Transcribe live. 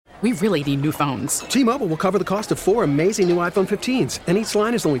We really need new phones. T-Mobile will cover the cost of 4 amazing new iPhone 15s, and each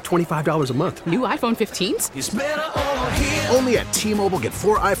line is only $25 a month. New iPhone 15s? It's better over here. Only at T-Mobile, get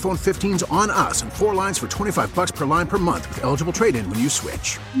 4 iPhone 15s on us and 4 lines for $25 per line per month with eligible trade-in when you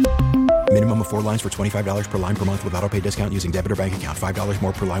switch. Minimum of 4 lines for $25 per line per month with autopay discount using debit or bank account. $5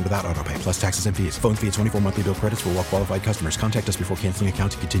 more per line without autopay, plus taxes and fees. Phone fee at 24 monthly bill credits for well-qualified customers. Contact us before canceling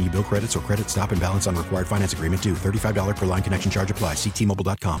account to continue bill credits or credit stop and balance on required finance agreement due. $35 per line connection charge applies. See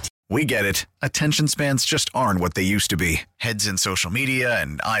T-Mobile.com. We get it. Attention spans just aren't what they used to be. Heads in social media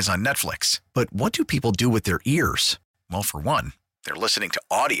and eyes on Netflix. But what do people do with their ears? Well, for one, they're listening to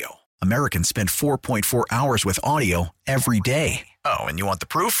audio. Americans spend 4.4 hours with audio every day. Oh, and you want the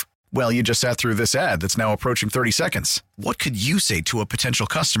proof? Well, you just sat through this ad that's now approaching 30 seconds. What could you say to a potential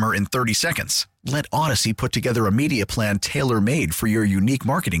customer in 30 seconds? Let Odyssey put together a media plan tailor-made for your unique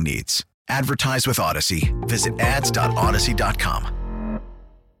marketing needs. Advertise with Odyssey. Visit ads.odyssey.com.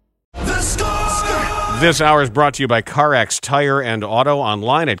 The Score! This hour is brought to you by CarX Tire and Auto,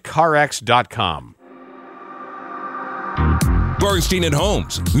 online at carx.com. Bernstein and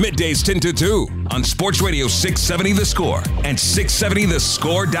Holmes, middays 10 to 2 on Sports Radio 670 The Score and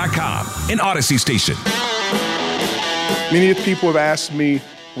 670thescore.com, an Odyssey station. Many people have asked me,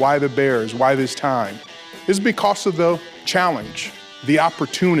 why the Bears? Why this time? It's because of the challenge, the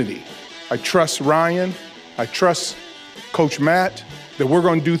opportunity. I trust Ryan. I trust Coach Matt that we're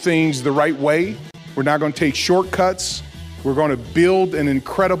going to do things the right way. We're not going to take shortcuts. We're going to build an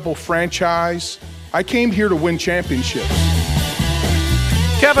incredible franchise. I came here to win championships.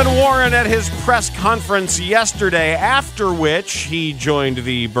 Kevin Warren at his press conference yesterday, after which he joined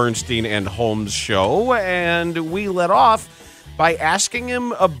the Bernstein and Holmes show, and we led off by asking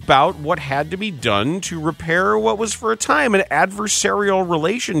him about what had to be done to repair what was for a time an adversarial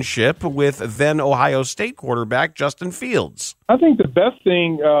relationship with then Ohio State quarterback Justin Fields. I think the best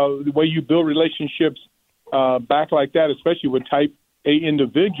thing, the way you build relationships back like that, especially with type A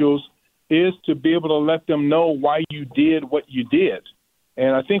individuals, is to be able to let them know why you did what you did.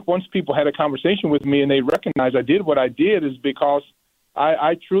 And I think once people had a conversation with me and they recognized I did what I did is because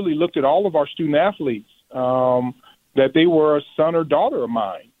I truly looked at all of our student athletes, that they were a son or daughter of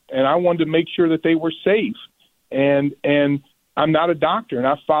mine. And I wanted to make sure that they were safe. And I'm not a doctor, and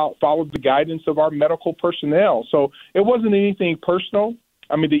I followed the guidance of our medical personnel. So it wasn't anything personal.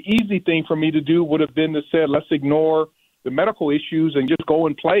 I mean, the easy thing for me to do would have been to say, let's ignore the medical issues and just go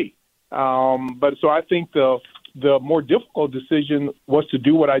and play. But so I think the more difficult decision was to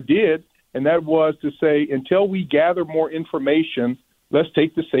do what I did, and that was to say, until we gather more information, let's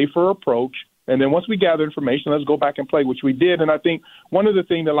take the safer approach. And then once we gather information, let's go back and play, which we did. And I think one of the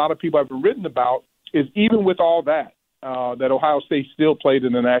things that a lot of people have written about is even with all that, that Ohio State still played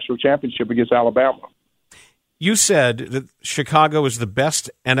in the national championship against Alabama. You said that Chicago is the best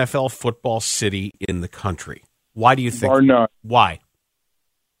NFL football city in the country. Why do you think? Bar none. Why?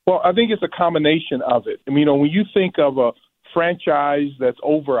 Well, I think it's a combination of it. I mean, when you think of a franchise that's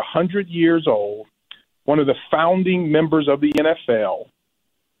over 100 years old, one of the founding members of the NFL,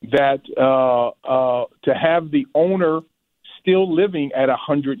 that to have the owner still living at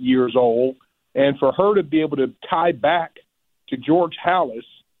 100 years old, and for her to be able to tie back to George Halas,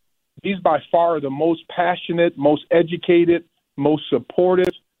 he's by far the most passionate, most educated, most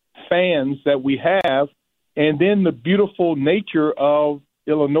supportive fans that we have. And then the beautiful nature of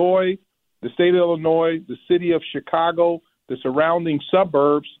Illinois, the state of Illinois, the city of Chicago, the surrounding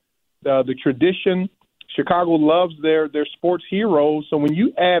suburbs, the tradition. Chicago loves their sports heroes. So when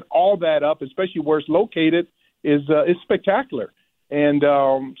you add all that up, especially where it's located, is spectacular. And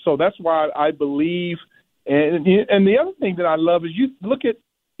so that's why I believe. And the other thing that I love is you look at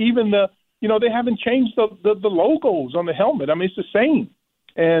even they haven't changed the logos on the helmet. I mean, it's the same.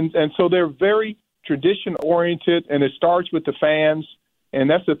 And so they're very tradition oriented, and it starts with the fans. And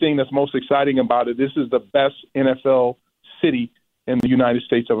that's the thing that's most exciting about it. This is the best NFL city in the United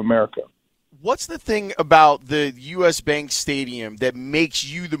States of America. What's the thing about the U.S. Bank Stadium that makes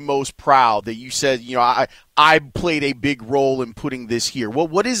you the most proud, that you said, I played a big role in putting this here? Well,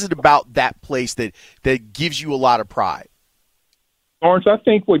 what is it about that place that gives you a lot of pride? Lawrence, I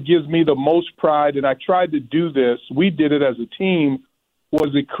think what gives me the most pride, and I tried to do this, we did it as a team,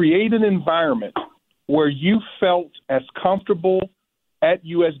 was to create an environment where you felt as comfortable at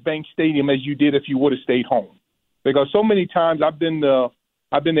U.S. Bank Stadium as you did if you would have stayed home. Because so many times I've been to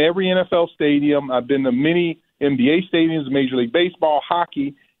every NFL stadium. I've been to many NBA stadiums, Major League Baseball,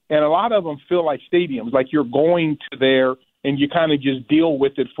 hockey, and a lot of them feel like stadiums, like you're going to there and you kind of just deal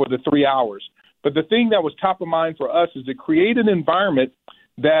with it for the 3 hours. But the thing that was top of mind for us is to create an environment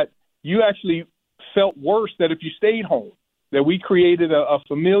that you actually felt worse that if you stayed home. that we created a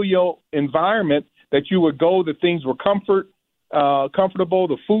familial environment that you would go, that things were comfortable,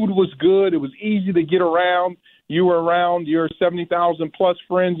 the food was good, it was easy to get around. You were around your 70,000 plus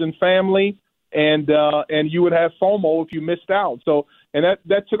friends and family, and you would have FOMO if you missed out. So, and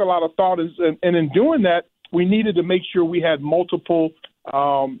that took a lot of thought, and in doing that, we needed to make sure we had multiple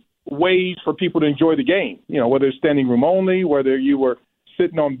ways for people to enjoy the game. Whether it's standing room only, whether you were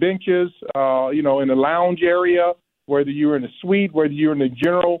sitting on benches, in the lounge area, whether you were in a suite, whether you were in the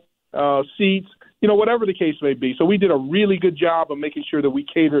general seats, whatever the case may be. So we did a really good job of making sure that we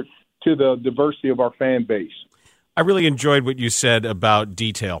catered to the diversity of our fan base. I really enjoyed what you said about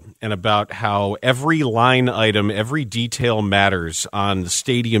detail and about how every line item, every detail matters on the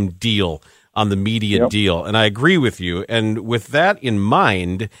stadium deal, on the media deal. And I agree with you. And with that in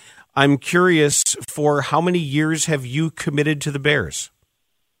mind, I'm curious, for how many years have you committed to the Bears?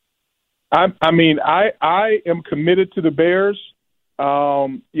 I am committed to the Bears.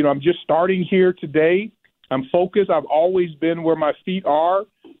 I'm just starting here today. I'm focused. I've always been where my feet are.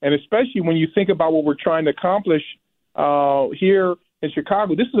 And especially when you think about what we're trying to accomplish here in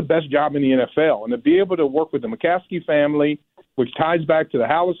Chicago, this is the best job in the NFL. And to be able to work with the McCaskey family, which ties back to the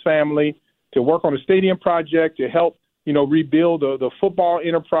Hallis family, to work on a stadium project, to help, rebuild the football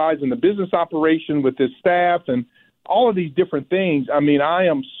enterprise and the business operation with this staff and all of these different things. I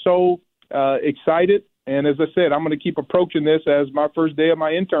am so excited. And as I said, I'm going to keep approaching this as my first day of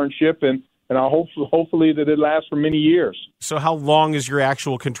my internship, and I'll hopefully that it lasts for many years. So how long is your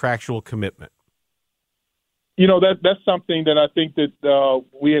actual contractual commitment? That's something that I think that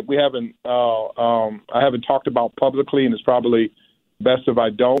we haven't I haven't talked about publicly, and it's probably best if I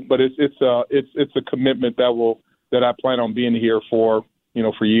don't. But it's a commitment that I plan on being here for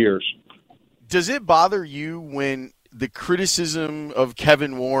years. Does it bother you when the criticism of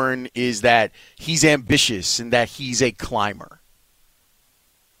Kevin Warren is that he's ambitious and that he's a climber?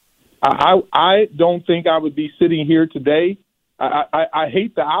 I don't think I would be sitting here today. I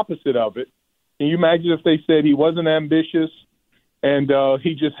hate the opposite of it. Can you imagine if they said he wasn't ambitious and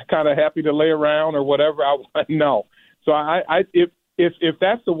he just kind of happy to lay around or whatever? No. So if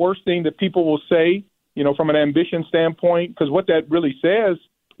that's the worst thing that people will say, from an ambition standpoint, because what that really says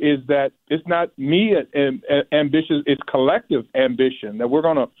is that it's not me ambitious, it's collective ambition, that we're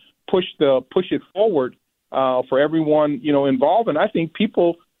going to push it forward for everyone, involved. And I think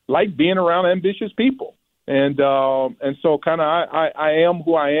people like being around ambitious people. And so kind of I am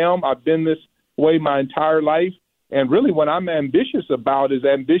who I am. I've been this way my entire life. And really what I'm ambitious about is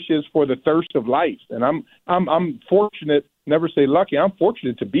ambitious for the thirst of life. And I'm fortunate, never say lucky, I'm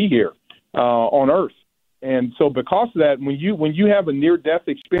fortunate to be here on earth. And so because of that, when you have a near-death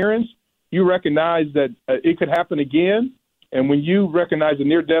experience, you recognize that it could happen again. And when you recognize a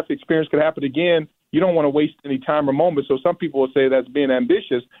near-death experience could happen again, you don't want to waste any time or moment. So some people will say that's being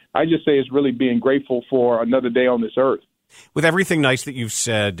ambitious. I just say it's really being grateful for another day on this earth. With everything nice that you've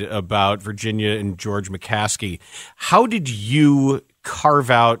said about Virginia and George McCaskey, how did you carve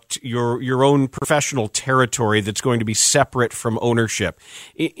out your own professional territory that's going to be separate from ownership?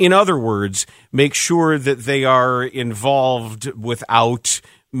 In other words, make sure that they are involved without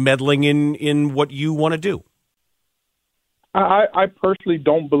meddling in what you want to do. I personally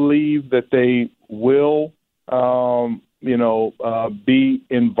don't believe that they will, be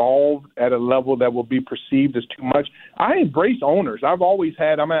involved at a level that will be perceived as too much. I embrace owners. I've always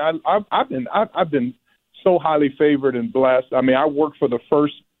had. I've been so highly favored and blessed. I worked for the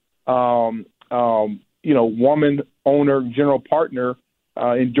first, woman owner, general partner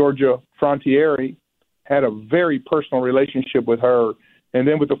in Georgia Frontiere. Had a very personal relationship with her, and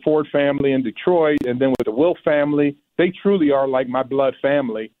then with the Ford family in Detroit, and then with the Wilf family. They truly are like my blood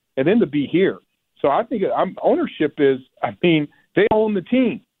family. And then to be here. So I think ownership is, they own the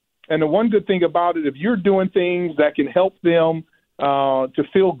team. And the one good thing about it, if you're doing things that can help them to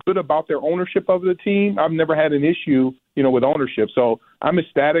feel good about their ownership of the team, I've never had an issue, with ownership. So I'm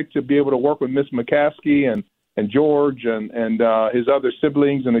ecstatic to be able to work with Miss McCaskey and George and his other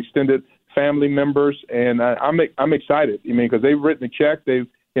siblings and extended family members. And I'm excited, because they've written a check. They've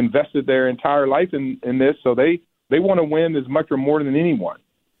invested their entire life in this. So they want to win as much or more than anyone.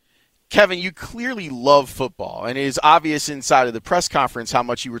 Kevin, you clearly love football, and it is obvious inside of the press conference how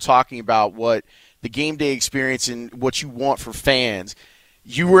much you were talking about what the game day experience and what you want for fans.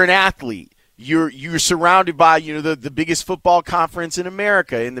 You were an athlete. You're surrounded by the biggest football conference in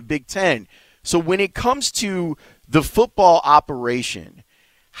America, in the Big Ten. So when it comes to the football operation,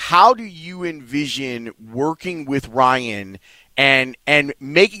 how do you envision working with Ryan and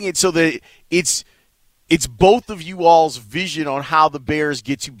making it so that it's both of you all's vision on how the Bears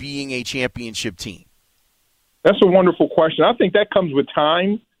get to being a championship team? That's a wonderful question. I think that comes with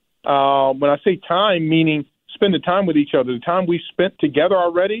time. When I say time, meaning spending time with each other, the time we've spent together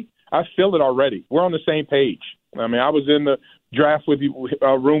already, I feel it already. We're on the same page. I mean, I was in the draft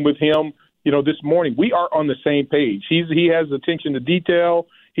room with him, this morning. We are on the same page. He has attention to detail.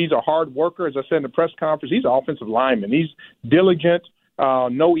 He's a hard worker. As I said in the press conference, he's an offensive lineman. He's diligent,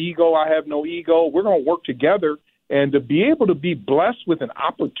 no ego. I have no ego. We're going to work together. And to be able to be blessed with an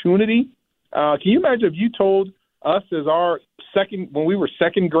opportunity, can you imagine if you told us as when we were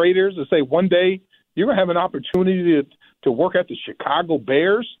second graders, to say one day you're going to have an opportunity to work at the Chicago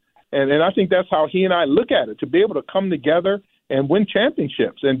Bears? And I think that's how he and I look at it, to be able to come together and win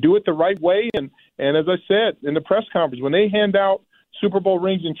championships and do it the right way. And as I said in the press conference, when they hand out Super Bowl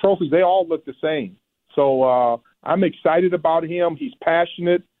rings and trophies, they all look the same. So I'm excited about him. He's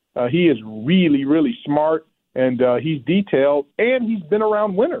passionate. He is really, really smart, and he's detailed, and he's been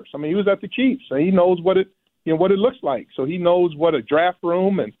around winners. I mean, he was at the Chiefs, and he knows what it looks like. So he knows what a draft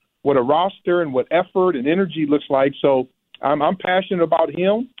room and what a roster and what effort and energy looks like. So I'm passionate about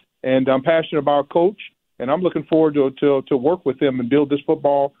him, and I'm passionate about Coach, and I'm looking forward to work with him and build this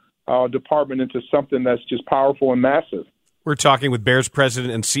football department into something that's just powerful and massive. We're talking with Bears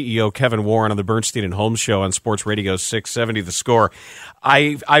president and CEO Kevin Warren on the Bernstein and Holmes show on Sports Radio 670 The Score.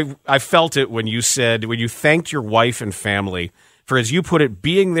 I felt it when you thanked your wife and family for, as you put it,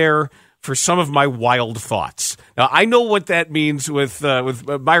 being there for some of my wild thoughts. Now, I know what that means with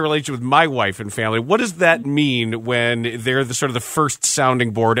my relationship with my wife and family. What does that mean when they're the sort of the first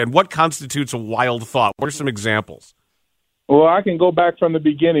sounding board, and what constitutes a wild thought? What are some examples? Well, I can go back from the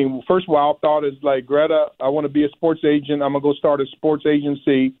beginning. First wild thought is like, Greta, I want to be a sports agent. I'm going to go start a sports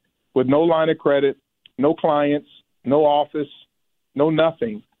agency with no line of credit, no clients, no office, no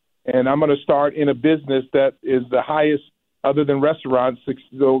nothing. And I'm going to start in a business that is the highest, other than restaurants,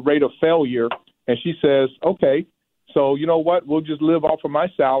 the rate of failure. And she says, okay, so you know what? We'll just live off of my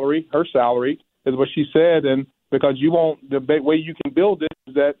salary. Her salary is what she said. And because the way you can build it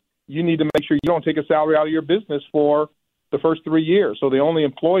is that you need to make sure you don't take a salary out of your business for the first 3 years. So the only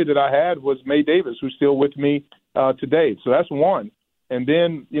employee that I had was May Davis, who's still with me today. So that's one. And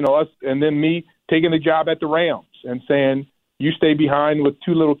then, me taking a job at the Rams and saying, you stay behind with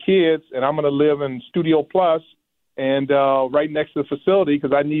 2 little kids, and I'm going to live in Studio Plus and right next to the facility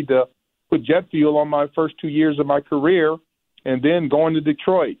because I need to put jet fuel on my first 2 years of my career, and then going to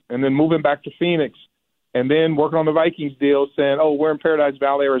Detroit, and then moving back to Phoenix, and then working on the Vikings deal, saying, oh, we're in Paradise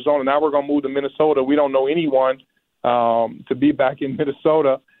Valley, Arizona. Now we're going to move to Minnesota. We don't know anyone. To be back in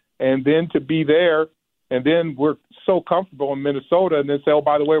Minnesota, and then to be there, and then we're so comfortable in Minnesota, and then say, oh,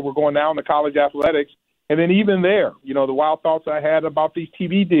 by the way, we're going down to college athletics. And then even there, the wild thoughts I had about these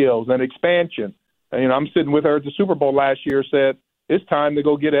TV deals and expansion. And, I'm sitting with her at the Super Bowl last year, said, it's time to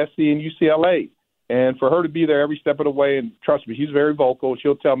go get SC and UCLA. And for her to be there every step of the way, and trust me, she's very vocal.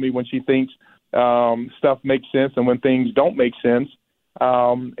 She'll tell me when she thinks stuff makes sense and when things don't make sense.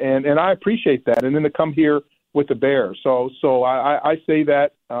 And I appreciate that. And then to come here with the Bears. So I say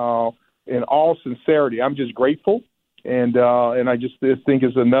that in all sincerity. I'm just grateful, and I just think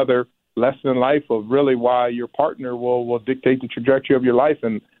it's another lesson in life of really why your partner will dictate the trajectory of your life.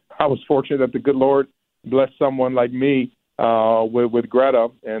 And I was fortunate that the good Lord blessed someone like me with Greta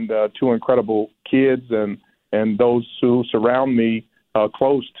and 2 incredible kids and those who surround me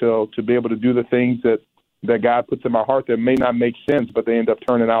close to be able to do the things that God puts in my heart that may not make sense, but they end up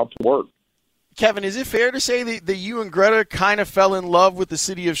turning out to work. Kevin, is it fair to say that you and Greta kind of fell in love with the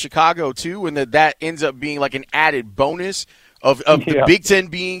city of Chicago, too, and that ends up being like an added bonus of the Big Ten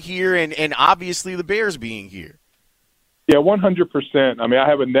being here and obviously the Bears being here? Yeah, 100%. I mean, I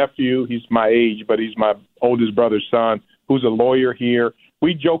have a nephew. He's my age, but he's my oldest brother's son, who's a lawyer here.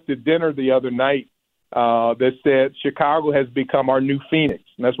 We joked at dinner the other night that said Chicago has become our new Phoenix,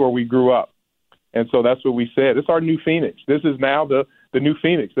 and that's where we grew up. And so that's what we said. It's our new Phoenix. This is now the new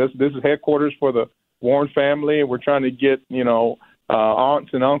Phoenix. This is headquarters for the Warren family, and we're trying to get, aunts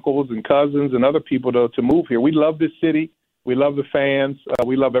and uncles and cousins and other people to move here. We love this city. We love the fans.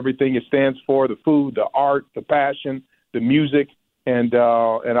 We love everything it stands for, the food, the art, the passion, the music. And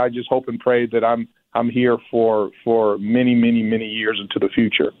I just hope and pray that I'm here for many, many, many years into the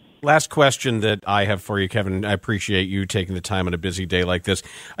future. Last question that I have for you, Kevin. I appreciate you taking the time on a busy day like this.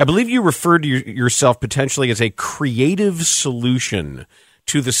 I believe you referred to yourself potentially as a creative solution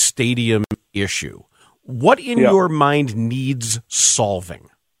to the stadium issue. What in your mind needs solving?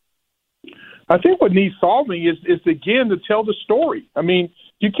 I think what needs solving is again, to tell the story. I mean,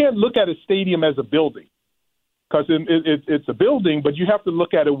 you can't look at a stadium as a building because it's a building, but you have to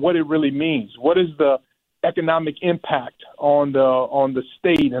look at it, what it really means. What is the economic impact on the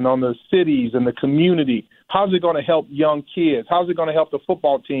state and on the cities and the community How's it going to help young kids? How's it going to help the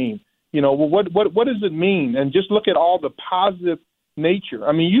football team? You know, well, what does it mean? And just look at all the positive nature.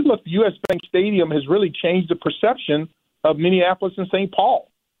 I mean, you look, U.S. Bank Stadium has really changed the perception of Minneapolis and St. Paul.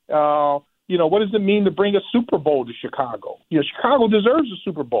 You know, what does it mean to bring a Super Bowl to Chicago? You know, Chicago deserves a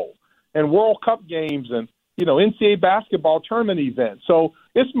Super Bowl and World Cup games and, you know, NCAA basketball tournament events. So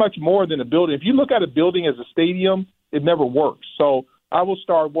it's much more than a building. If you look at a building as a stadium, it never works. So I will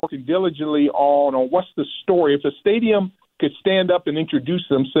start working diligently on what's the story. If a stadium could stand up and introduce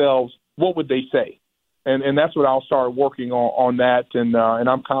themselves, what would they say? And that's what I'll start working on that. And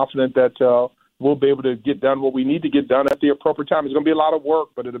I'm confident that we'll be able to get done what we need to get done at the appropriate time. It's going to be a lot of work,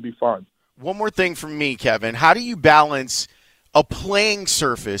 but it'll be fun. One more thing from me, Kevin. How do you balance a playing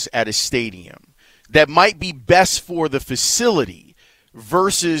surface at a stadium that might be best for the facility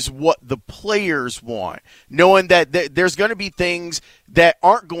versus what the players want, knowing that there's going to be things that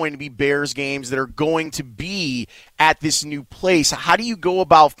aren't going to be Bears games that are going to be at this new place? How do you go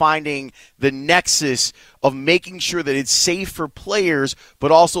about finding the nexus of making sure that it's safe for players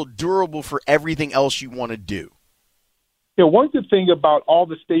but also durable for everything else you want to do? You know, one good thing about all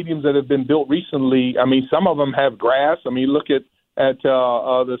the stadiums that have been built recently, I mean, some of them have grass. I mean, look at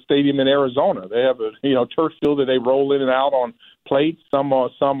the stadium in Arizona. They have a turf field that they roll in and out on plates. Some are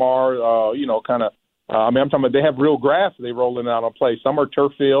kind of. I'm talking about they have real grass that they roll in and out on plates. Some are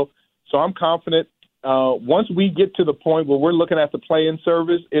turf field. So I'm confident. Once we get to the point where we're looking at the play-in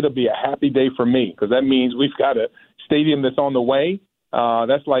service, it'll be a happy day for me because that means we've got a stadium that's on the way.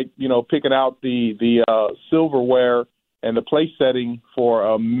 That's like picking out the silverware and the place setting for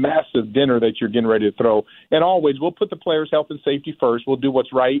a massive dinner that you're getting ready to throw. And always, we'll put the players' health and safety first. We'll do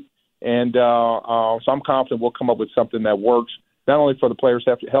what's right. And so I'm confident we'll come up with something that works, not only for the players'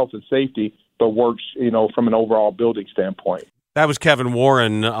 health and safety, but works, from an overall building standpoint. That was Kevin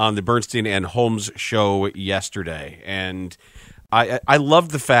Warren on the Bernstein and Holmes show yesterday. And I love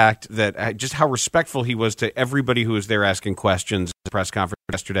the fact that just how respectful he was to everybody who was there asking questions at the press conference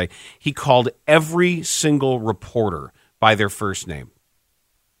yesterday. He called every single reporter by their first name.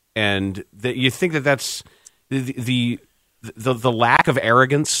 And you think that's the lack of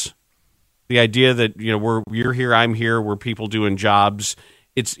arrogance, the idea that you're here, I'm here, we're people doing jobs.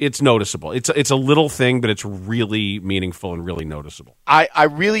 It's noticeable. It's a little thing, but it's really meaningful and really noticeable. I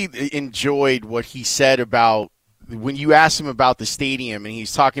really enjoyed what he said about when you asked him about the stadium, and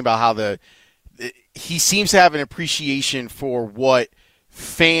he's talking about how he seems to have an appreciation for what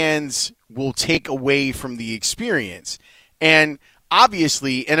fans will take away from the experience. And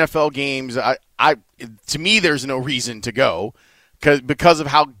obviously, NFL games, to me, there's no reason to go because of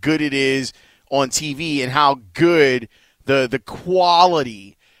how good it is on TV and how good the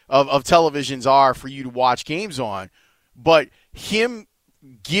quality of televisions are for you to watch games on. But him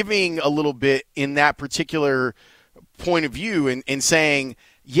giving a little bit in that particular point of view and saying,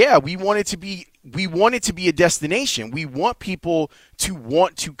 yeah, we want it to be a destination. We want people to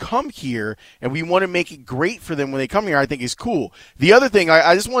want to come here, and we want to make it great for them when they come here, I think is cool. The other thing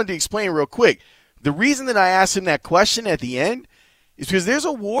I just wanted to explain real quick, the reason that I asked him that question at the end is because there's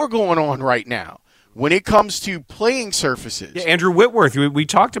a war going on right now when it comes to playing surfaces. Yeah, Andrew Whitworth, we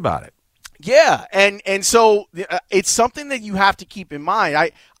talked about it. Yeah, and so it's something that you have to keep in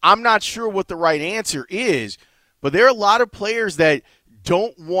mind. I'm not sure what the right answer is, but there are a lot of players that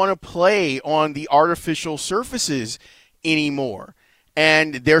don't want to play on the artificial surfaces anymore.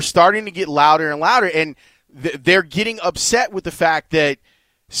 And they're starting to get louder and louder, and they're getting upset with the fact that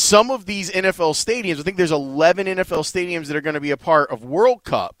some of these NFL stadiums, I think there's 11 NFL stadiums that are going to be a part of World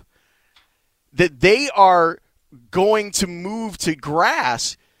Cup, that they are going to move to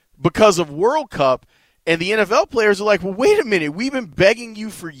grass because of World Cup, and the NFL players are like, well, wait a minute, we've been begging you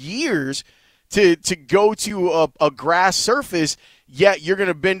for years to go to a grass surface, yet you're going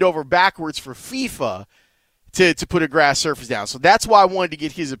to bend over backwards for FIFA to put a grass surface down. So that's why I wanted to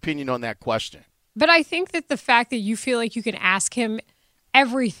get his opinion on that question. But I think that the fact that you feel like you can ask him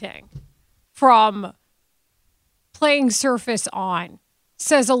everything from playing surface on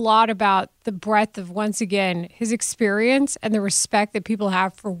says a lot about the breadth of, once again, his experience and the respect that people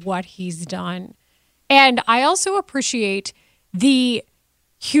have for what he's done. And I also appreciate the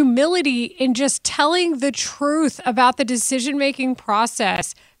humility in just telling the truth about the decision-making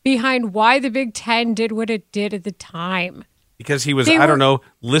process behind why the Big Ten did what it did at the time. Because he was,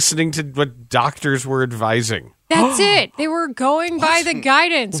 listening to what doctors were advising. That's it. They were going by the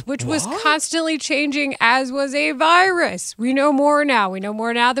guidance, which was constantly changing, as was a virus. We know more now. We know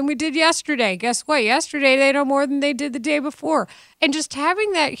more now than we did yesterday. Guess what? Yesterday, they know more than they did the day before. And just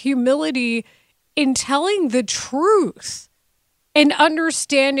having that humility in telling the truth and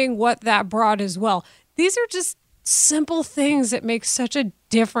understanding what that brought as well. These are just simple things that make such a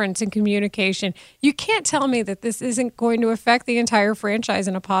difference in communication. You can't tell me that this isn't going to affect the entire franchise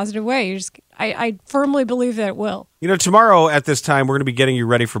in a positive way. I firmly believe that it will. Tomorrow at this time, we're going to be getting you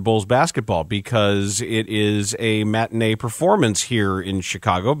ready for Bulls basketball because it is a matinee performance here in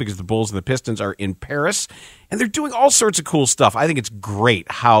Chicago because the Bulls and the Pistons are in Paris, and they're doing all sorts of cool stuff. I think it's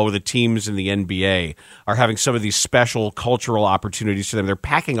great how the teams in the NBA are having some of these special cultural opportunities for them. They're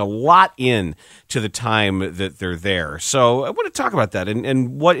packing a lot in to the time that they're there. So I want to talk about that and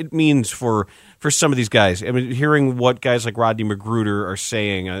what it means for some of these guys. I mean, hearing what guys like Rodney Magruder are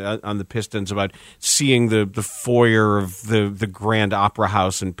saying on the Pistons about seeing the foyer of the Grand Opera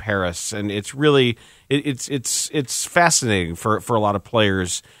House in Paris, and it's really it's fascinating for a lot of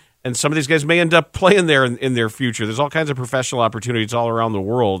players. And some of these guys may end up playing there in their future. There's all kinds of professional opportunities all around the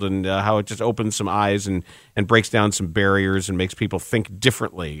world, and how it just opens some eyes and breaks down some barriers and makes people think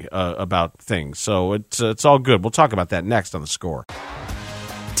differently about things. So it's all good. We'll talk about that next on The Score.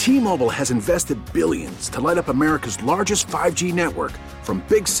 T-Mobile has invested billions to light up America's largest 5G network, from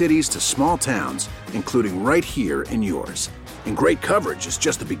big cities to small towns, including right here in yours. And great coverage is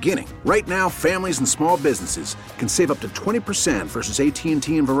just the beginning. Right now, families and small businesses can save up to 20% versus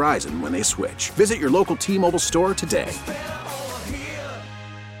AT&T and Verizon when they switch. Visit your local T-Mobile store today.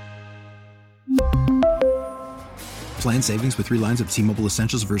 Plan savings with 3 lines of T-Mobile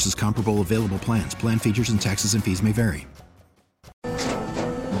Essentials versus comparable available plans. Plan features and taxes and fees may vary.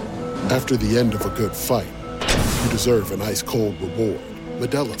 After the end of a good fight, you deserve an ice-cold reward.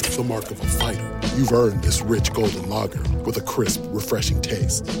 Modelo is the mark of a fighter. You've earned this rich golden lager with a crisp, refreshing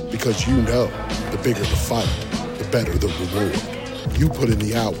taste. Because you know, the bigger the fight, the better the reward. You put in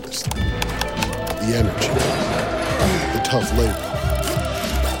the hours, the energy, the tough labor.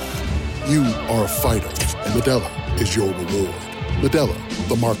 You are a fighter, and Modelo is your reward. Modelo,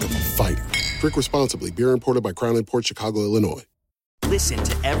 the mark of a fighter. Drink responsibly. Beer imported by Crown Imports, Chicago, Illinois. Listen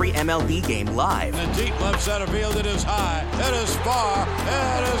to every MLB game live. In the deep left center field, it is high, it is far,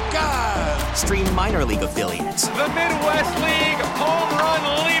 it is God. Stream minor league affiliates. The Midwest League home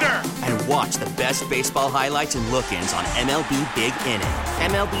run leader. And watch the best baseball highlights and look-ins on MLB Big Inning.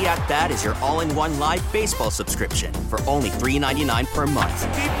 MLB At Bat is your all-in-one live baseball subscription for only $3.99 per month.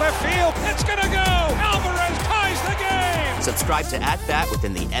 Deep left field, it's gonna go. Alvarez ties the game. Subscribe to At Bat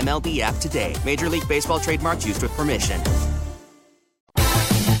within the MLB app today. Major League Baseball trademarks used with permission.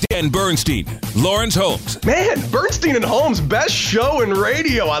 Dan Bernstein, Lawrence Holmes. Man, Bernstein and Holmes, best show in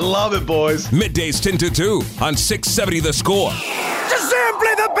radio. I love it, boys. Middays 10 to 2 on 670 The Score.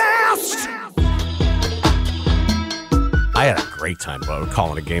 Simply the best. I had a great time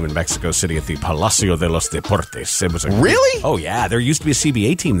calling a game in Mexico City at the Palacio de los Deportes. It was really? Oh, yeah. There used to be a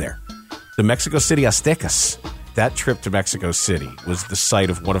CBA team there. The Mexico City Aztecas. That trip to Mexico City was the site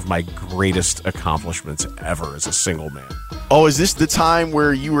of one of my greatest accomplishments ever as a single man. Oh, is this the time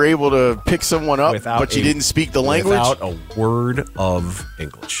where you were able to pick someone up, but you didn't speak the language? Without a word of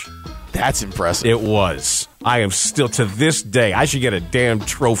English. That's impressive. It was. I am still, to this day, I should get a damn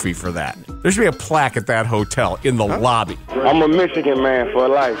trophy for that. There should be a plaque at that hotel in the lobby. I'm a Michigan man for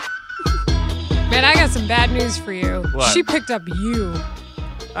life. Man, I got some bad news for you. What? She picked up you.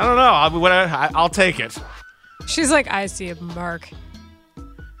 I don't know. I'll take it. She's like, I see a mark.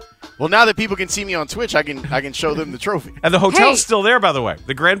 Well, now that people can see me on Twitch, I can show them the trophy. And the hotel's still there, by the way.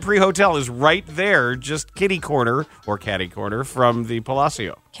 The Grand Prix Hotel is right there, just kitty corner or catty corner from the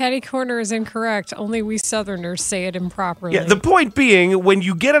Palacio. Catty corner is incorrect. Only we Southerners say it improperly. Yeah, the point being, when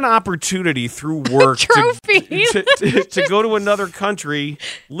you get an opportunity through work to go to another country,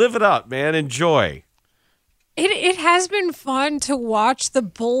 live it up, man. Enjoy. It has been fun to watch the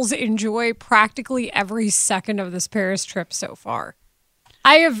Bulls enjoy practically every second of this Paris trip so far.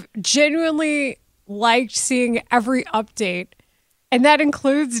 I have genuinely liked seeing every update, and that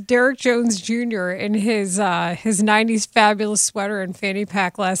includes Derek Jones Jr. in his 90s fabulous sweater and fanny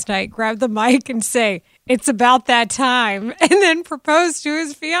pack last night. Grab the mic and say, "It's about that time," and then propose to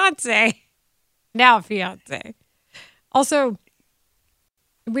his fiance. Now fiance. Also,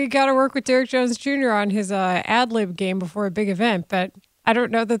 we got to work with Derek Jones Jr. on his ad-lib game before a big event, but I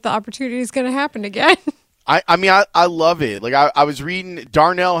don't know that the opportunity is going to happen again. I mean, I love it. Like, I was reading,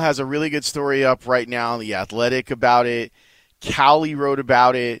 Darnell has a really good story up right now in The Athletic about it. Cowley wrote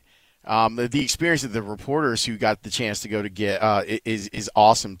about it. The experience of the reporters who got the chance to go to get is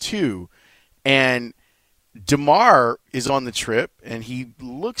awesome, too. And DeMar is on the trip, and he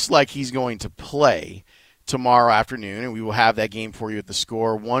looks like he's going to play tomorrow afternoon, and we will have that game for you at The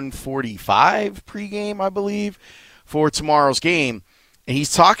Score. 1:45 pregame, I believe, for tomorrow's game. And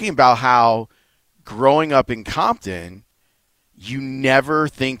he's talking about how growing up in Compton, you never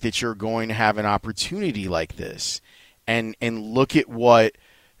think that you're going to have an opportunity like this. And look at what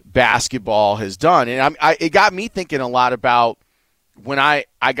basketball has done. And it got me thinking a lot about when I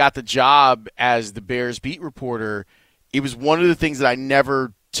got the job as the Bears beat reporter. It was one of the things that I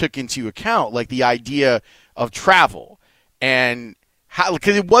never took into account, like the idea of travel, and how,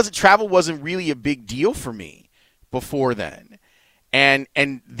 because travel wasn't really a big deal for me before then, and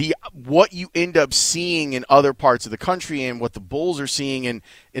what you end up seeing in other parts of the country and what the Bulls are seeing in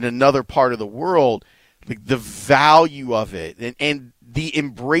another part of the world, like the value of it and the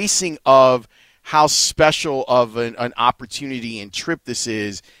embracing of how special of an opportunity and trip this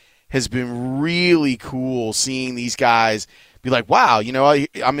is has been really cool. Seeing these guys be like, wow,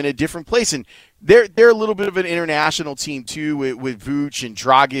 I'm in a different place. And they're a little bit of an international team too, with Vooch and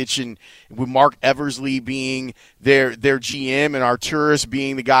Dragic, and with Mark Eversley being their GM and Arturas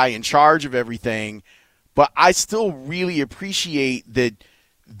being the guy in charge of everything. But I still really appreciate that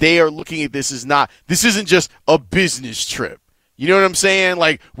they are looking at this as this isn't just a business trip. You know what I'm saying?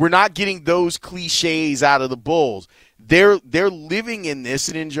 Like, we're not getting those cliches out of the Bulls. They're living in this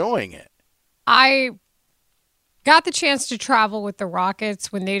and enjoying it. I got the chance to travel with the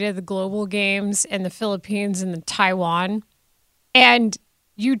Rockets when they did the global games in the Philippines and the Taiwan. And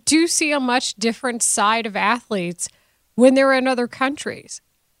you do see a much different side of athletes when they're in other countries.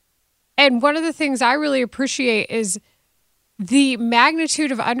 And one of the things I really appreciate is the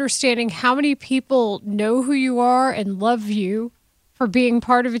magnitude of understanding how many people know who you are and love you for being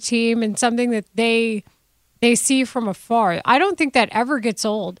part of a team and something that they see from afar. I don't think that ever gets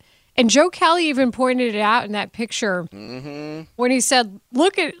old. And Joe Kelly even pointed it out in that picture when he said,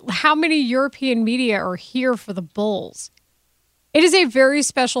 look at how many European media are here for the Bulls. It is a very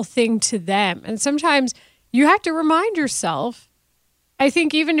special thing to them. And sometimes you have to remind yourself, I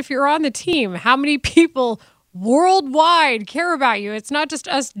think even if you're on the team, how many people worldwide care about you. It's not just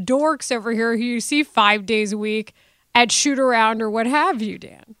us dorks over here who you see 5 days a week at shoot around or what have you,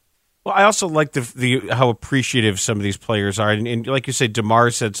 Dan. Well, I also like the how appreciative some of these players are. And like you said,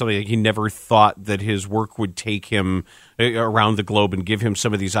 DeMar said something like he never thought that his work would take him around the globe and give him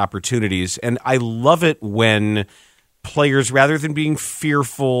some of these opportunities. And I love it when players, rather than being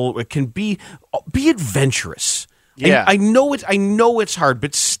fearful, can be adventurous. Yeah. I know it's hard,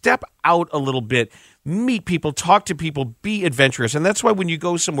 but step out a little bit. Meet people, talk to people, be adventurous. And that's why when you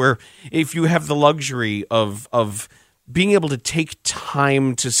go somewhere, if you have the luxury of being able to take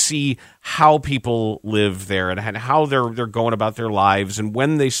time to see how people live there and how they're going about their lives, and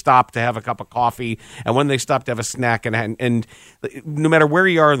when they stop to have a cup of coffee and when they stop to have a snack, and no matter where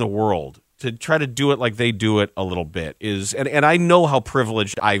you are in the world, to try to do it like they do it a little bit is, and I know how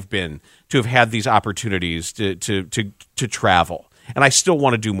privileged I've been to have had these opportunities to travel. And I still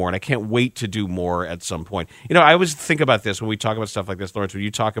want to do more, and I can't wait to do more at some point. I always think about this when we talk about stuff like this, Lawrence, when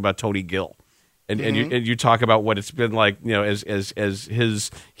you talk about Tony Gill. And you talk about what it's been like,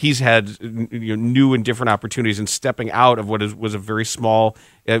 as he's had new and different opportunities and stepping out of what was a very small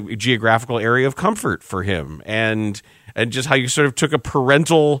geographical area of comfort for him, and just how you sort of took a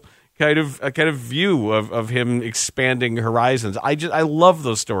parental kind of view of him expanding horizons. I love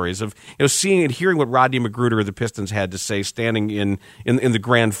those stories of seeing and hearing what Rodney Magruder of the Pistons had to say, standing in the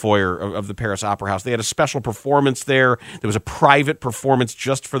grand foyer of the Paris Opera House. They had a special performance there. There was a private performance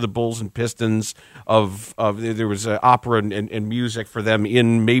just for the Bulls and Pistons there was opera and music for them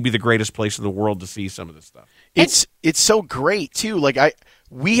in maybe the greatest place in the world to see some of this stuff. It's so great too. Like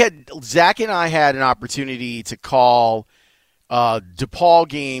Zach and I had an opportunity to call DePaul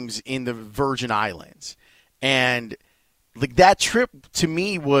games in the Virgin Islands, and like that trip to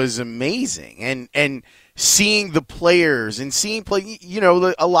me was amazing, and seeing the players and seeing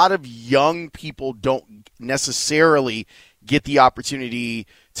a lot of young people don't necessarily get the opportunity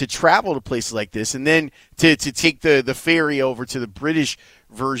to travel to places like this, and then to take the ferry over to the British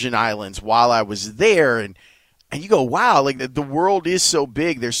Virgin Islands while I was there, and you go, wow, like the world is so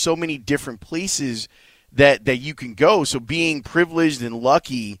big. There's so many different places that you can go. So being privileged and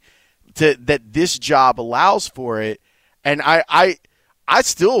lucky that this job allows for it. And I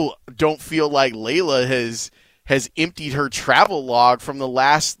still don't feel like Layla has emptied her travel log from the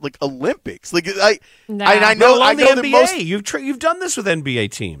last Olympics. I know the that NBA. You've done this with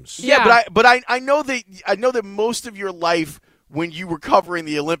NBA teams. Yeah. But I know that most of your life when you were covering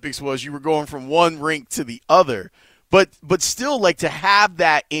the Olympics was you were going from one rink to the other. But still, like, to have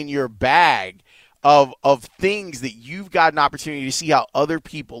that in your bag of things that you've got an opportunity to see how other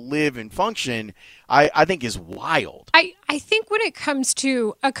people live and function, I think is wild. I think when it comes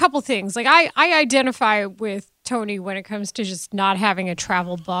to a couple things, like I identify with Tony when it comes to just not having a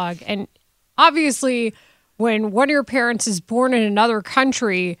travel bug. And obviously when one of your parents is born in another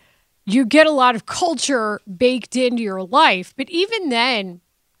country, you get a lot of culture baked into your life. But even then,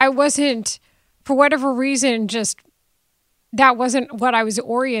 I wasn't, for whatever reason, that wasn't what I was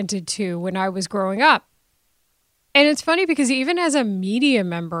oriented to when I was growing up. And it's funny because even as a media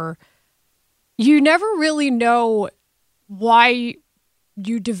member, you never really know why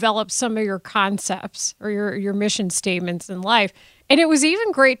you develop some of your concepts or your mission statements in life. And it was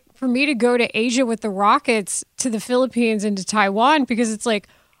even great for me to go to Asia with the Rockets to the Philippines and to Taiwan, because it's like,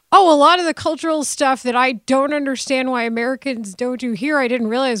 oh, a lot of the cultural stuff that I don't understand why Americans don't do here, I didn't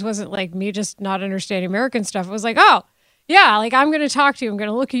realize wasn't like me just not understanding American stuff. It was like, oh, yeah, like I'm going to talk to you. I'm going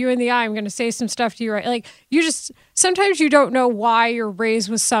to look at you in the eye. I'm going to say some stuff to you. Right? Like sometimes you don't know why you're raised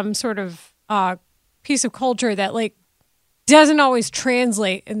with some sort of piece of culture that like doesn't always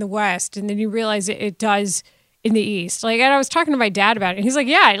translate in the West. And then you realize it does in the East. Like, and I was talking to my dad about it. And he's like,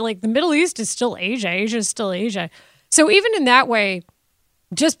 yeah, like the Middle East is still Asia. Asia is still Asia. So even in that way,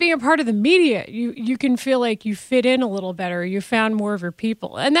 just being a part of the media, you can feel like you fit in a little better. You found more of your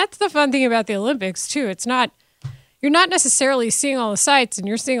people. And that's the fun thing about the Olympics too. You're not necessarily seeing all the sights and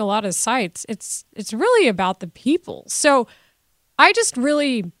you're seeing a lot of sights. It's really about the people. So I just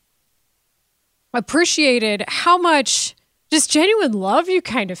really appreciated how much just genuine love you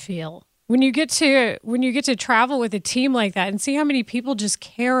kind of feel when you get to travel with a team like that and see how many people just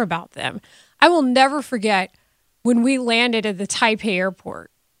care about them. I will never forget when we landed at the Taipei airport,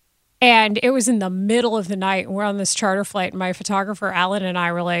 and it was in the middle of the night, and we're on this charter flight, and my photographer Alan and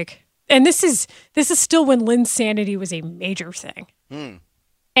I were like, and this is still when Linsanity was a major thing.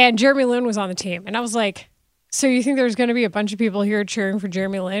 And Jeremy Lin was on the team, and I was like, so you think there's going to be a bunch of people here cheering for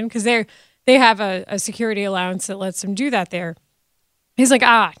Jeremy Lin? Because they have a security allowance that lets them do that there. He's like,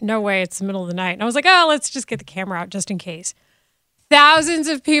 no way, it's the middle of the night. And I was like, let's just get the camera out just in case. Thousands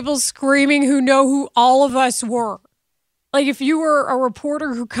of people screaming who know who all of us were. Like if you were a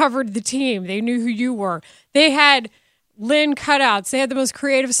reporter who covered the team, they knew who you were. They had Lin cutouts. They had the most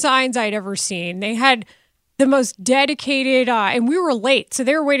creative signs I'd ever seen. They had the most dedicated, and we were late, so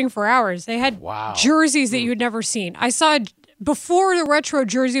they were waiting for hours. They had jerseys that you had never seen. I saw, before the retro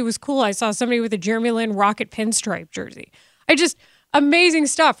jersey was cool, I saw somebody with a Jeremy Lin Rocket pinstripe jersey. Amazing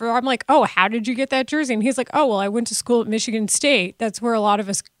stuff. Or I'm like, oh, how did you get that jersey? And he's like, oh, well, I went to school at Michigan State. That's where a lot of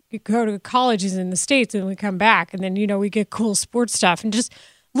us go to colleges in the States, and we come back. And then, we get cool sports stuff. And just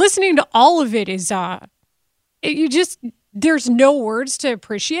listening to all of it is, there's no words to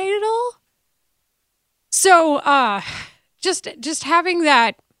appreciate it all. So just having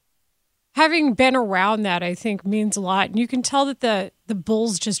been around that, I think means a lot. And you can tell that the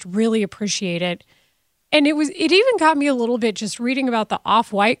Bulls just really appreciate it. And it even got me a little bit just reading about the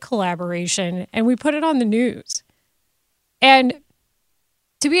Off-White collaboration, and we put it on the news. And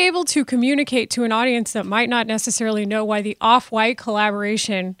to be able to communicate to an audience that might not necessarily know why the Off-White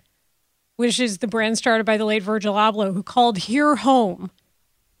collaboration, which is the brand started by the late Virgil Abloh, who called Here Home,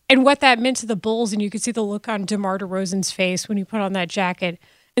 and what that meant to the Bulls, and you could see the look on DeMar DeRozan's face when he put on that jacket,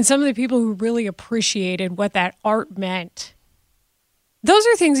 and some of the people who really appreciated what that art meant. Those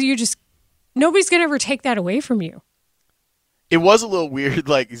are things that nobody's going to ever take that away from you. It was a little weird.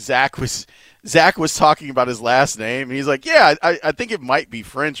 Like Zach was talking about his last name, and he's like, yeah, I think it might be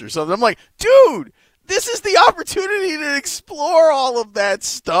French or something. I'm like, dude, this is the opportunity to explore all of that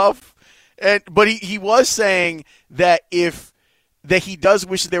stuff. But he was saying that he does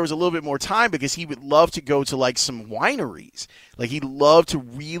wish that there was a little bit more time, because he would love to go to like some wineries. Like he'd love to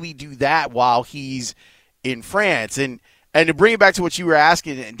really do that while he's in France. And to bring it back to what you were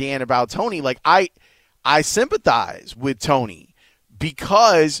asking, Dan, about Tony, like I sympathize with Tony,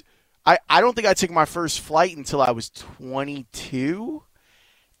 because I don't think I took my first flight until I was 22.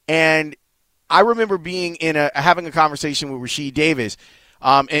 And I remember being having a conversation with Rasheed Davis.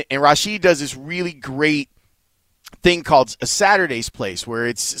 And Rasheed does this really great thing called a Saturday's Place, where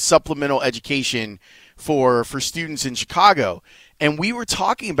it's supplemental education for students in Chicago. And we were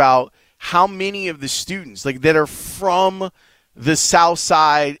talking about how many of the students that are from the south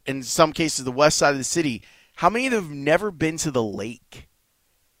side, in some cases the west side of the city, how many of them have never been to the lake?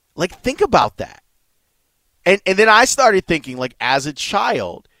 Like, think about that. And then I started thinking, like, as a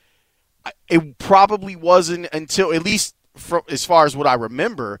child, it probably wasn't until, at least as far as what I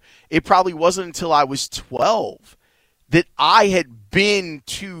remember, it probably wasn't until I was 12 that I had been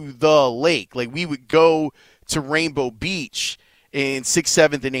to the lake. Like, we would go to Rainbow Beach in 6th,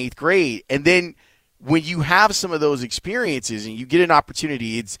 7th, and 8th grade. And then when you have some of those experiences and you get an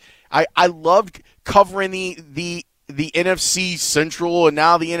opportunity, I loved covering the NFC Central and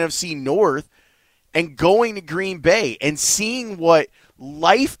now the NFC North, and going to Green Bay and seeing what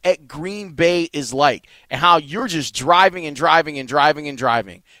life at Green Bay is like, and how you're just driving and driving and driving and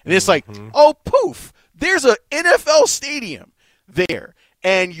driving. And it's like, oh, poof, there's an NFL stadium there.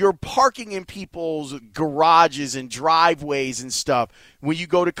 And you're parking in people's garages and driveways and stuff when you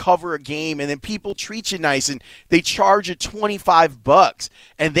go to cover a game, and then people treat you nice and they charge you $25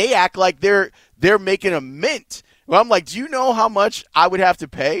 and they act like they're making a mint. Well, I'm like, do you know how much I would have to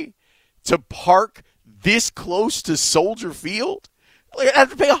pay to park this close to Soldier Field? Like, I have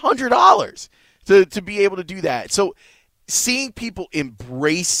to pay $100 to be able to do that. So seeing people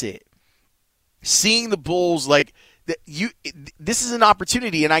embrace it, seeing the Bulls like – this is an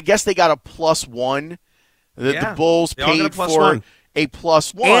opportunity, and I guess they got a +1. The Bulls paid for a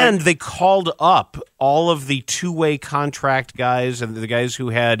 +1. And they called up all of the two-way contract guys and the guys who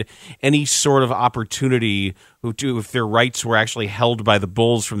had any sort of opportunity, if their rights were actually held by the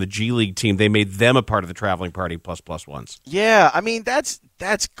Bulls from the G League team, they made them a part of the traveling party ++1s. Yeah, I mean, that's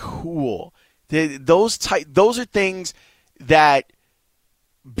cool. Those are things that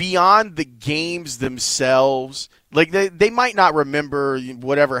beyond the games themselves, like they might not remember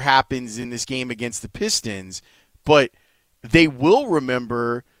whatever happens in this game against the Pistons, but they will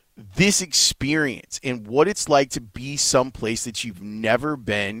remember this experience and what it's like to be someplace that you've never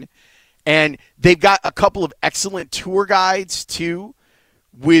been. And they've got a couple of excellent tour guides too,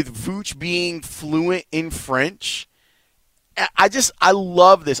 with Vooch being fluent in French. I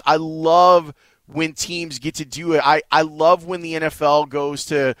love this. I love when teams get to do it. I love when the NFL goes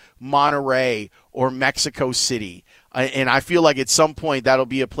to Monterrey or Mexico City. And I feel like at some point that'll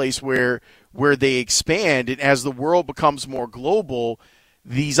be a place where they expand. And as the world becomes more global,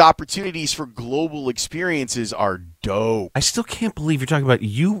 these opportunities for global experiences are dope. I still can't believe you talk about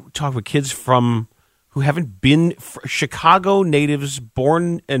kids who haven't been Chicago natives,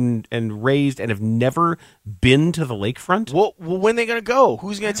 born and raised, and have never been to the lakefront. Well, when are they going to go?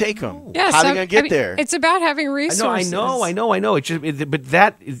 Who's going to take them? Yeah, how are they going to get there? It's about having resources. I know. But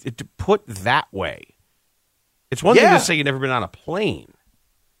to put that way, it's one thing to say you've never been on a plane.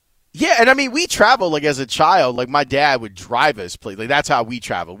 Yeah, and I mean, we travel, like, as a child. Like, my dad would drive us. Like, that's how we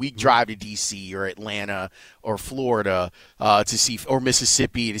travel. We drive to D.C. or Atlanta or Florida to see, or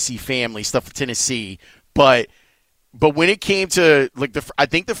Mississippi to see family, stuff in Tennessee. But when it came to, like, I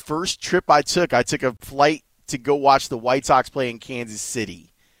think the first trip I took a flight to go watch the White Sox play in Kansas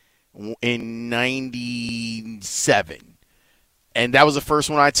City in 97. And that was the first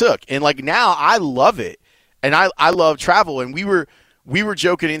one I took. And, like, now I love it. And I love travel. And we were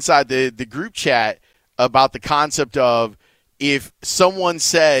joking inside the group chat about the concept of, if someone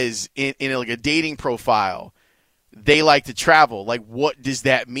says in like a dating profile they like to travel, like, what does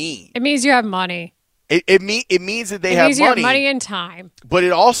that mean? It means you have money. It means that they have money. You have money and time. But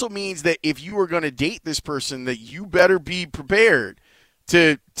it also means that if you are going to date this person, that you better be prepared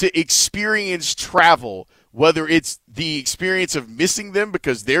to experience travel, whether it's the experience of missing them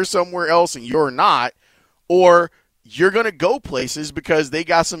because they're somewhere else and you're not, or you're going to go places because they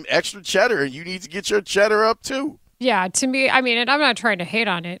got some extra cheddar and you need to get your cheddar up too. Yeah, to me, I mean, and I'm not trying to hate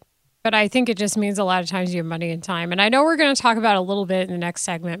on it, but I think it just means a lot of times you have money and time. And I know we're going to talk about it a little bit in the next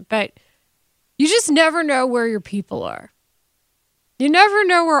segment, but you just never know where your people are. You never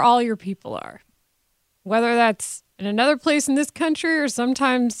know where all your people are, whether that's in another place in this country or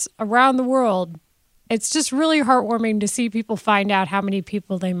sometimes around the world. It's just really heartwarming to see people find out how many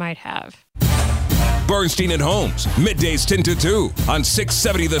people they might have. Bernstein and Holmes, middays 10 to 2 on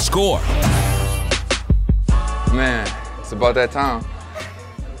 670 The Score. Man, it's about that time.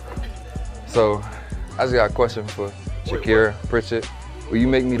 So, I just got a question for Shakira Pritchett. Will you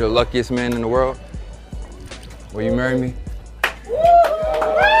make me the luckiest man in the world? Will you marry me?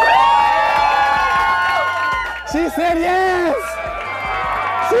 She said yes!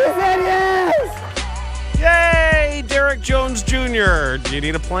 She said yes! Yay, Derek Jones Jr. Do you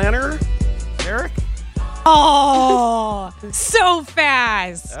need a planner, Derek? Oh, so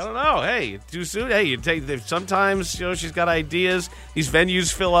fast. I don't know. Hey, too soon. Hey, sometimes, she's got ideas. These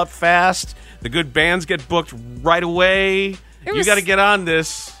venues fill up fast. The good bands get booked right away. You got to get on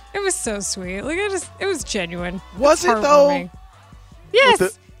this. It was so sweet. Like, it was genuine. Was it though?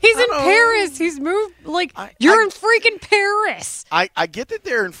 Yes. He's in Paris. He's moved. Like, you're in freaking Paris. I get that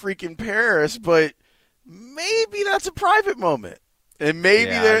they're in freaking Paris, but maybe that's a private moment. And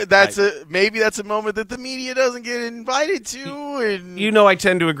maybe that's a moment that the media doesn't get invited to. And I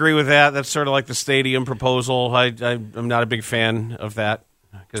tend to agree with that. That's sort of like the stadium proposal. I'm not a big fan of that,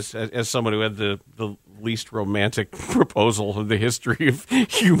 because as someone who had the least romantic proposal in the history of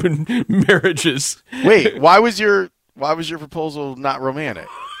human marriages. Wait, why was your proposal not romantic?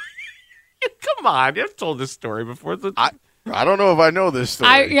 Come on, I've told this story before. I don't know if I know this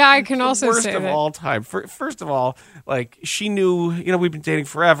story. I can also worst say of that. all time. First of all, like she knew, we've been dating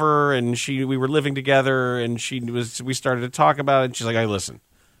forever, and we were living together, and we started to talk about it. And she's like, "Hey, listen,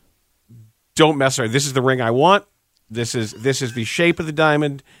 don't mess around. This is the ring I want. This is the shape of the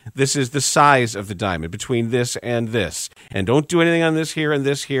diamond. This is the size of the diamond between this and this. And don't do anything on this here and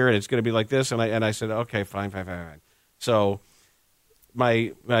this here. And it's going to be like this." And I said, "Okay, fine." So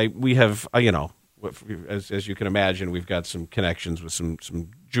we have as you can imagine, we've got some connections with some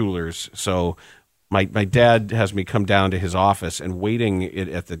jewelers. So my dad has me come down to his office, and waiting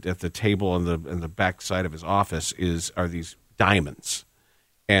at the table in the back side of his office are these diamonds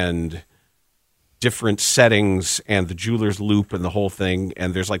and different settings and the jeweler's loop and the whole thing.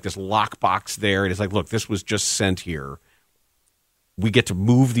 And there's like this lockbox there. And it's like, look, this was just sent here. We get to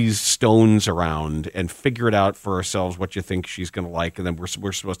move these stones around and figure it out for ourselves what you think she's going to like. And then we're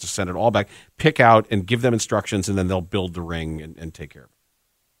supposed to send it all back, pick out and give them instructions, and then they'll build the ring and take care of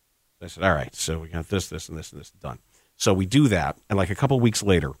it. I said, all right, so we got this, and this done. So we do that. And like a couple of weeks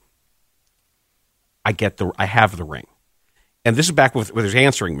later, I have the ring. And this is back with there's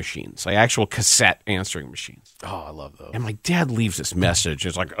answering machines, like actual cassette answering machines. Oh, I love those. And my dad leaves this message.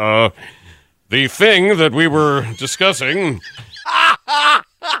 It's like, the thing that we were discussing.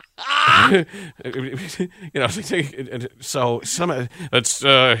 So it's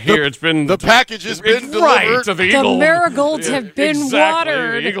here. It's been the package has been delivered. Right, the eagle. marigolds have been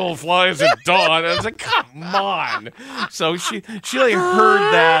watered. The eagle flies at dawn. I was like, come on. So she like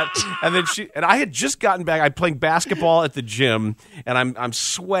heard that, and then I had just gotten back. I'm playing basketball at the gym, and I'm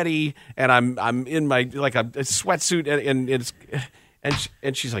sweaty, and I'm in my like a sweatsuit, and it's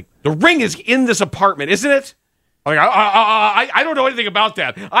and she's like, the ring is in this apartment, isn't it? I'm like, I don't know anything about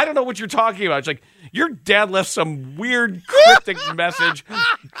that. I don't know what you're talking about. It's like, your dad left some weird cryptic message.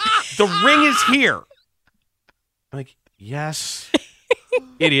 The ring is here. I'm like, yes,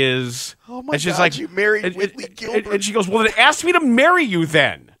 it is. Oh my and she's God, like, you married Whitley Gilbert. And she goes, well, then ask me to marry you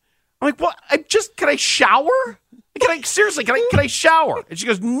then. I'm like, well, can I shower? Can I shower? And she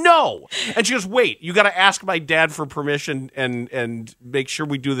goes, no. And she goes, wait, you got to ask my dad for permission and make sure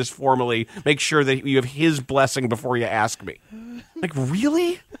we do this formally. Make sure that you have his blessing before you ask me. I'm like,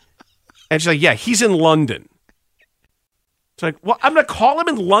 really? And she's like, yeah, he's in London. It's like, well, I'm going to call him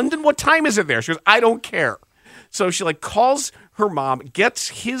in London? What time is it there? She goes, I don't care. So she like calls her mom, gets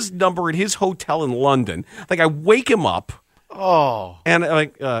his number at his hotel in London. Like, I wake him up. Oh, and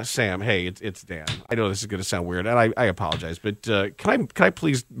like Sam, hey, it's Dan. I know this is going to sound weird, and I apologize, but can I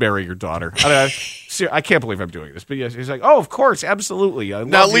please marry your daughter? I can't believe I'm doing this, but yes, he's like, oh, of course, absolutely.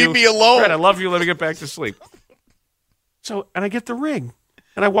 Now leave me alone. Fred, I love you. Let me get back to sleep. So, and I get the ring,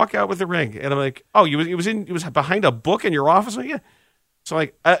 and I walk out with the ring, and I'm like, oh, it was behind a book in your office? I'm like, yeah. So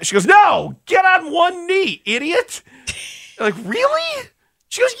like, she goes, no, get on one knee, idiot. I'm like, really?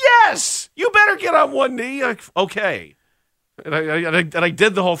 She goes, yes, you better get on one knee. I'm like, okay. And I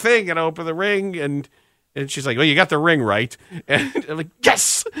did the whole thing, and I opened the ring, and she's like, well, you got the ring right. And I'm like,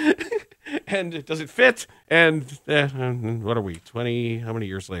 yes! And does it fit? And what are we, 20, how many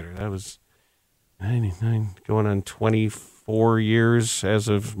years later? That was 99, going on 24 years as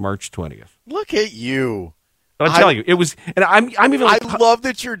of March 20th. Look at you. But I'm telling you, it was, and I'm even like, I love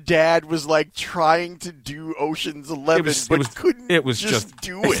that your dad was like trying to do Ocean's 11, but couldn't just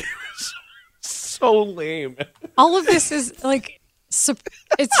do it. So lame. All of this is like,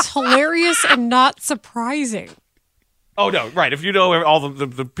 it's hilarious and not surprising. Oh, no, right. If you know all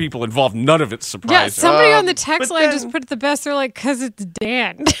the people involved, none of it's surprising. Yeah, somebody on the text line just put it the best. They're like, because it's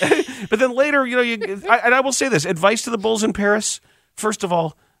Dan. But then later, and I will say this, advice to the Bulls in Paris, first of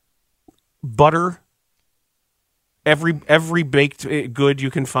all, butter every baked good you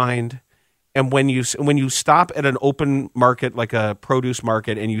can find. And when you stop at an open market, like a produce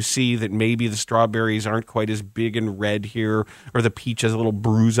market, and you see that maybe the strawberries aren't quite as big and red here, or the peach has a little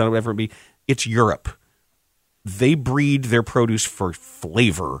bruise on it, whatever it be, it's Europe. They breed their produce for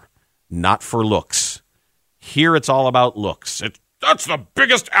flavor, not for looks. Here it's all about looks. That's the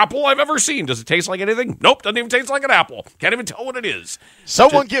biggest apple I've ever seen. Does it taste like anything? Nope, doesn't even taste like an apple. Can't even tell what it is.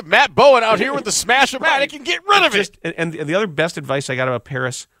 Someone get Matt Bowen out here with the Smash-O-Matic and get rid of it. And the other best advice I got about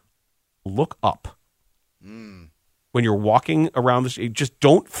Paris, look up. When you're walking around this, just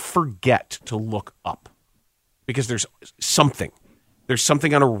don't forget to look up, because there's something. There's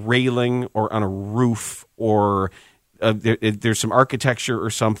something on a railing or on a roof, or there's some architecture or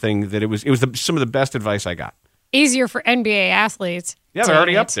something that it was some of the best advice I got. Easier for NBA athletes. Yeah, they're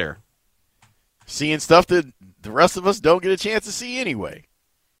already up there. Seeing stuff that the rest of us don't get a chance to see anyway.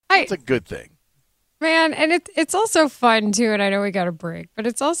 It's a good thing. Man, and it's also fun, too, and I know we got a break, but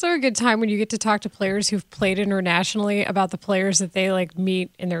it's also a good time when you get to talk to players who've played internationally about the players that they, like, meet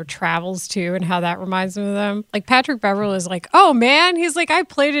in their travels, too, and how that reminds them of them. Like, Patrick Beverley is like, oh, man, he's like, I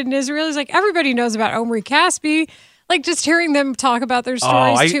played in Israel. He's like, everybody knows about Omri Caspi. Like, just hearing them talk about their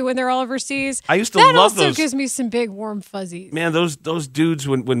stories, too, when they're all overseas. I used to love love those. That also those. gives me some big warm fuzzies. Man, those dudes,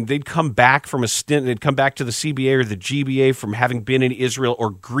 when they'd come back from a stint, they'd come back to the CBA or the GBA from having been in Israel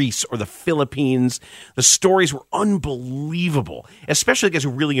or Greece or the Philippines. The stories were unbelievable, especially the guys who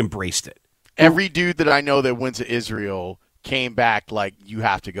really embraced it. Every dude that I know that went to Israel came back like, you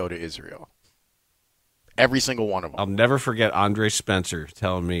have to go to Israel. Every single one of them. I'll never forget Andre Spencer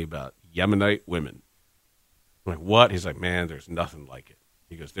telling me about Yemenite women. I'm like, what? He's like, man, there's nothing like it.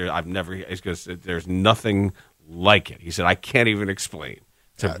 He goes, there's nothing like it. He said, I can't even explain.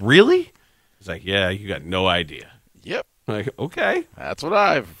 I said, really? He's like, yeah, you got no idea. Yep. I'm like, okay. That's what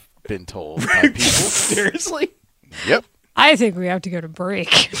I've been told by people. Seriously? Yep. I think we have to go to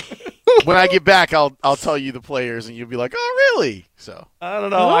break. When I get back, I'll tell you the players, and you'll be like, oh, really? So I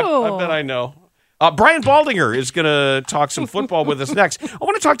don't know. I bet I know. Brian Baldinger is going to talk some football with us next. I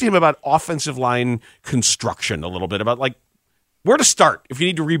want to talk to him about offensive line construction a little bit, about like where to start if you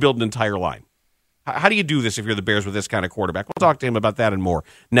need to rebuild an entire line. How do you do this if you're the Bears with this kind of quarterback? We'll talk to him about that and more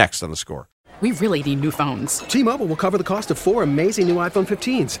next on The Score. We really need new phones. T-Mobile will cover the cost of 4 amazing new iPhone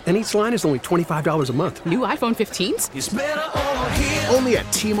 15s, and each line is only $25 a month. New iPhone 15s? It's better over here. Only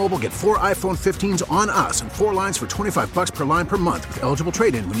at T-Mobile, get 4 iPhone 15s on us and 4 lines for $25 per line per month with eligible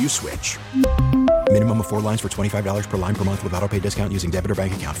trade-in when you switch. Minimum of 4 lines for $25 per line per month with autopay discount using debit or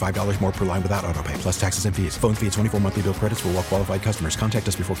bank account. $5 more per line without autopay, plus taxes and fees. Phone fee at 24 monthly bill credits for well-qualified customers. Contact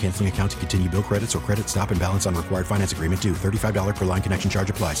us before canceling account to continue bill credits or credit stop and balance on required finance agreement due. $35 per line connection charge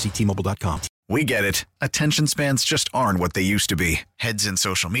applies. See T-Mobile.com. We get it. Attention spans just aren't what they used to be. Heads in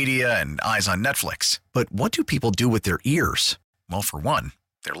social media and eyes on Netflix. But what do people do with their ears? Well, for one,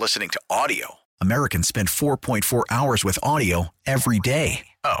 they're listening to audio. Americans spend 4.4 hours with audio every day.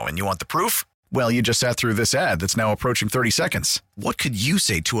 Oh, and you want the proof? Well, you just sat through this ad that's now approaching 30 seconds. What could you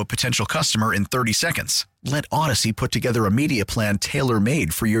say to a potential customer in 30 seconds? Let Odyssey put together a media plan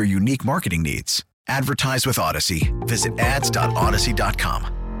tailor-made for your unique marketing needs. Advertise with Odyssey. Visit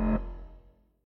ads.odyssey.com.